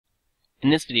In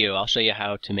this video, I'll show you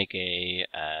how to make a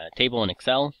table in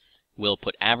Excel. We'll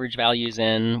put average values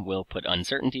in, we'll put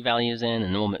uncertainty values in,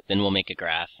 and then we'll make a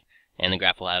graph. And the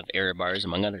graph will have error bars,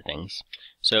 among other things.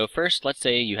 So first, let's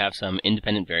say you have some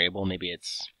independent variable. Maybe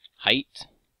it's height.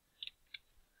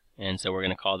 And so we're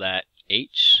going to call that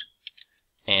h.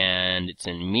 And it's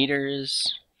in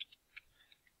meters.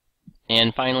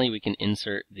 And finally, we can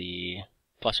insert the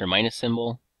plus or minus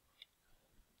symbol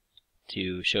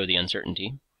to show the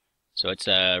uncertainty. So it's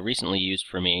recently used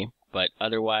for me, but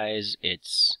otherwise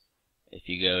it's, if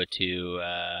you go to,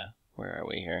 where are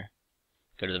we here?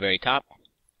 Go to the very top,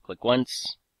 click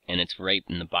once, and it's right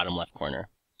in the bottom left corner.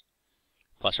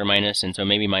 Plus or minus, and so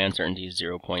maybe my uncertainty is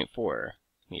 0.4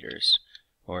 meters,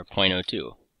 or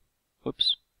 0.02.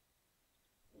 Whoops.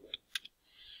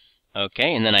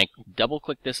 Okay, and then I double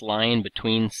click this line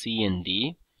between C and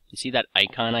D. You see that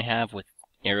icon I have with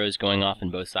arrows going off on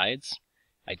both sides?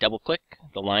 I double click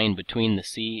the line between the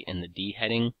C and the D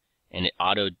heading, and it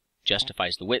auto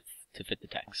justifies the width to fit the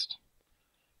text.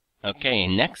 Okay,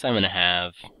 next I'm going to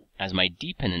have as my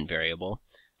dependent variable,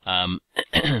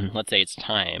 let's say it's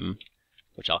time,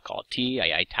 which I'll call t.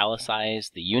 I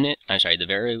italicize the unit. I'm sorry,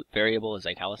 the variable is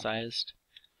italicized.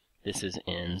 This is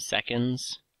in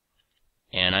seconds,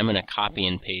 and I'm going to copy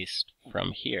and paste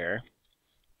from here.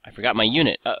 I forgot my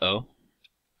unit. Uh-oh.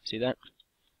 See that?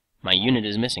 My unit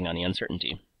is missing on the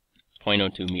uncertainty,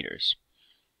 0.02 meters.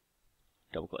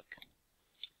 Double click.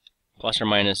 Plus or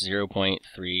minus 0.3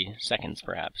 seconds,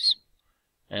 perhaps.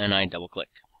 And I double click.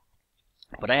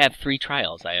 But I have three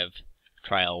trials. I have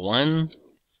trial 1,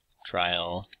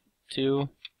 trial 2,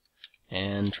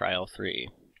 and trial 3.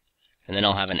 And then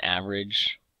I'll have an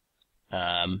average,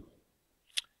 let's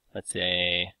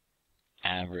say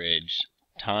average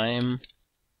time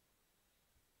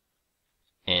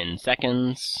in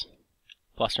seconds,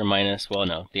 plus or minus, well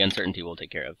no, the uncertainty we'll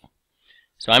take care of.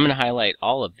 So I'm going to highlight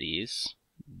all of these,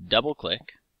 double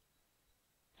click,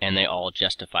 and they all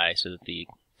justify so that the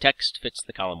text fits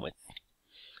the column width.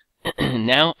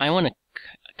 Now I want to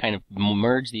kind of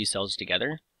merge these cells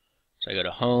together. So I go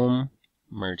to Home,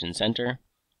 Merge and Center,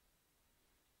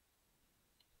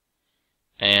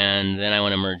 and then I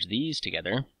want to merge these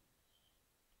together.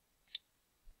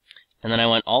 And then I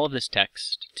want all of this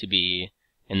text to be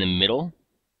in the middle.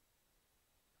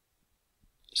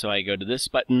 So I go to this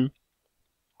button,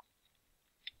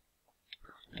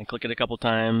 I click it a couple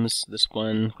times, this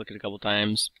one, click it a couple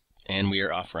times, and we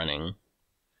are off running.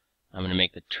 I'm going to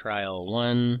make the trial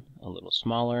 1 a little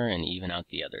smaller and even out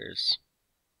the others.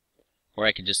 Or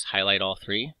I could just highlight all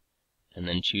three and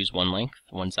then choose one length,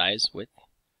 one size, width,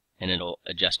 and it'll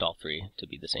adjust all three to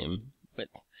be the same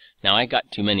width. Now I got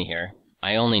too many here.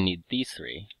 I only need these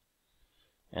three.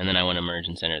 And then I want to merge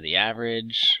and center the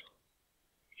average,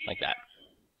 like that.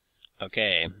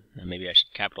 Okay, now maybe I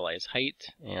should capitalize height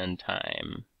and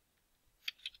time.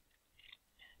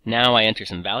 Now I enter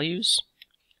some values,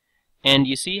 and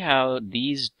you see how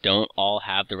these don't all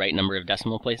have the right number of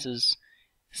decimal places?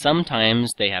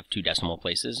 Sometimes they have 2 decimal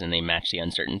places and they match the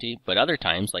uncertainty, but other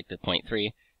times, like the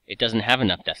 0.3, it doesn't have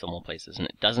enough decimal places and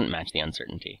it doesn't match the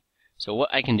uncertainty. So what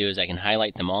I can do is I can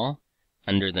highlight them all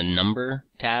under the number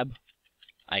tab.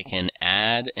 I can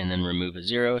add and then remove a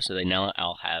 0, so they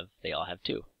all have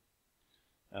 2.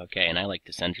 Okay, and I like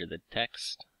to center the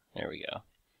text. There we go.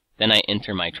 Then I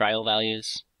enter my trial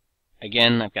values.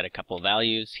 Again, I've got a couple of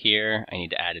values here. I need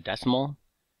to add a decimal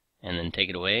and then take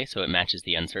it away so it matches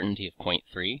the uncertainty of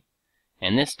 0.3.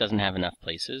 And this doesn't have enough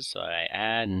places, so I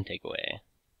add and take away.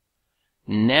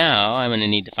 Now I'm going to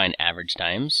need to find average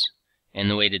times. And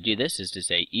the way to do this is to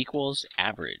say equals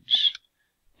average.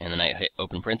 And then I hit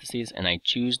open parentheses, and I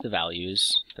choose the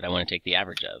values that I want to take the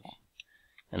average of.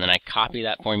 And then I copy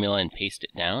that formula and paste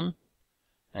it down.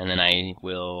 And then I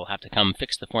will have to come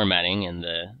fix the formatting and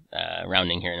the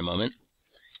rounding here in a moment.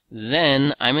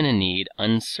 Then I'm going to need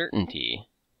uncertainty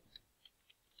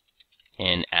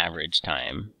in average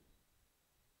time.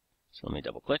 So let me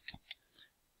double click.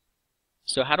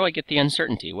 So how do I get the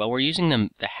uncertainty? Well, we're using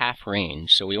the half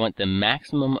range, so we want the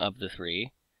maximum of the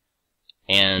three,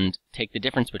 and take the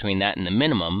difference between that and the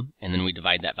minimum, and then we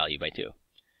divide that value by 2.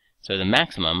 So the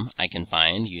maximum I can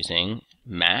find using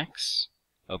max,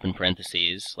 open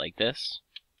parentheses like this,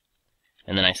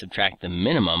 and then I subtract the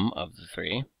minimum of the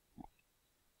 3,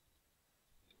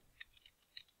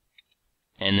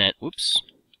 and then, oops,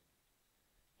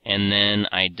 and then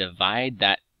I divide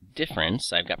that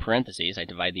difference. I've got parentheses, I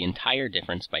divide the entire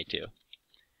difference by 2.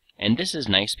 And this is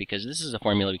nice because this is a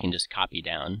formula we can just copy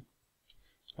down.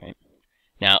 Right?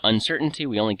 Now, uncertainty,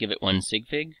 we only give it 1 sig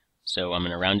fig, so I'm going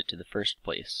to round it to the first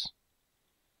place.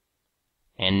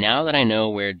 And now that I know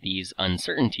where these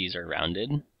uncertainties are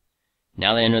rounded,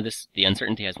 now that I know the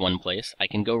uncertainty has one place, I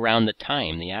can go round the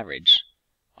time, the average.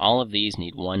 All of these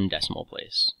need one decimal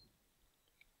place.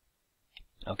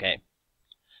 Okay.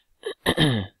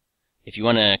 If you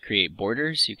want to create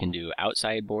borders, you can do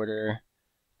outside border,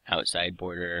 outside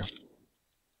border.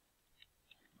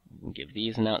 You can give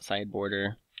these an outside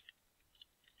border.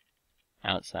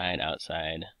 Outside,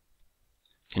 outside.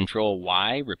 Control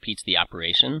Y repeats the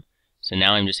operation. So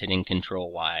now I'm just hitting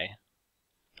Control Y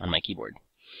on my keyboard.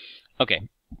 Okay,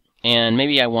 and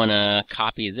maybe I want to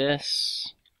copy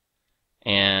this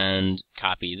and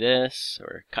copy this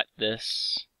or cut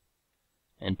this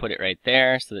and put it right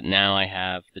there so that now I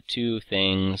have the two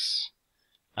things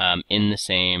in the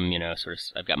same, sort of,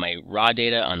 I've got my raw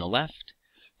data on the left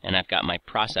and I've got my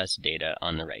process data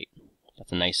on the right.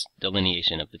 That's a nice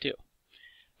delineation of the two.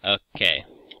 Okay,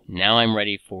 now I'm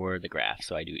ready for the graph.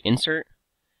 So I do Insert.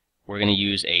 We're going to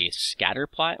use a scatter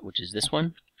plot, which is this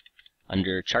one.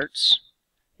 Under Charts,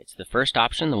 it's the first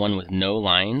option, the one with no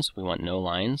lines. We want no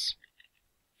lines.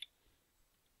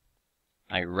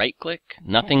 I right-click.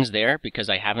 Nothing's there because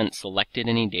I haven't selected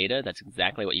any data. That's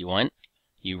exactly what you want.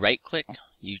 You right-click,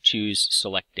 you choose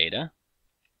Select Data.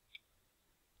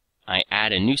 I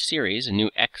add a new series, a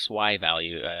new XY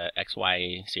value,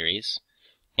 XY series,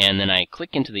 and then I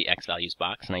click into the X values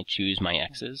box and I choose my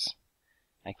X's.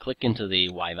 I click into the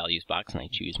Y values box and I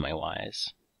choose my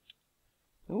Y's.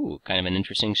 Ooh, kind of an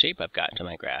interesting shape I've got to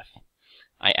my graph.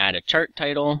 I add a chart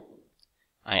title,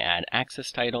 I add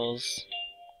axis titles,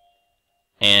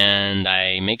 and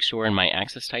I make sure in my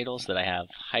axis titles that I have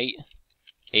height,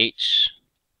 h,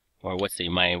 or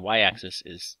my y-axis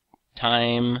is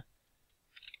time,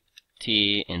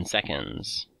 t in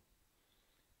seconds.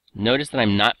 Notice that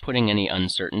I'm not putting any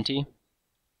uncertainty.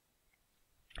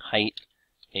 Height,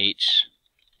 h,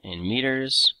 in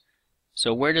meters.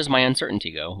 So where does my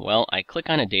uncertainty go? Well, I click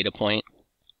on a data point,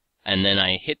 and then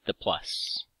I hit the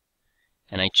plus,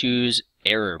 and I choose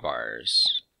error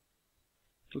bars.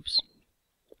 Oops.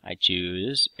 I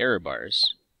choose error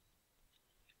bars.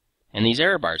 And these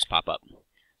error bars pop up.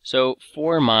 So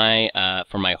for my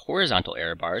horizontal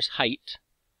error bars, height,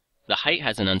 the height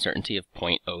has an uncertainty of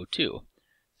 0.02.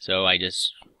 So I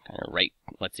just kind of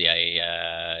let's see,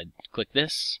 I click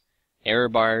this, error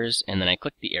bars, and then I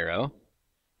click the arrow,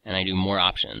 and I do more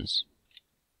options.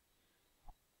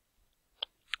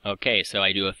 Okay, so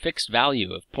I do a fixed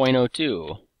value of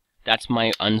 0.02. That's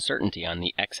my uncertainty on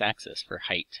the x-axis for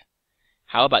height.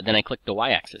 How about then I click the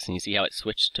y-axis, and you see how it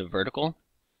switched to vertical?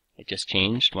 It just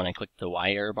changed when I clicked the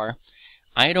y error bar.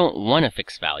 I don't want a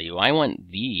fixed value. I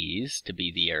want these to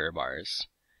be the error bars.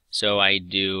 So I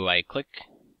click,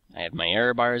 I have my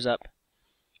error bars up,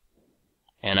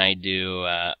 and I do,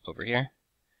 over here,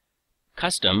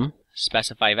 custom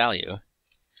specify value.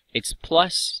 It's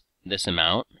plus this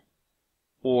amount,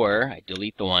 or I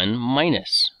delete the one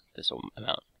minus this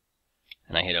amount.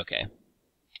 And I hit OK.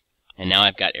 And now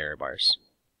I've got error bars.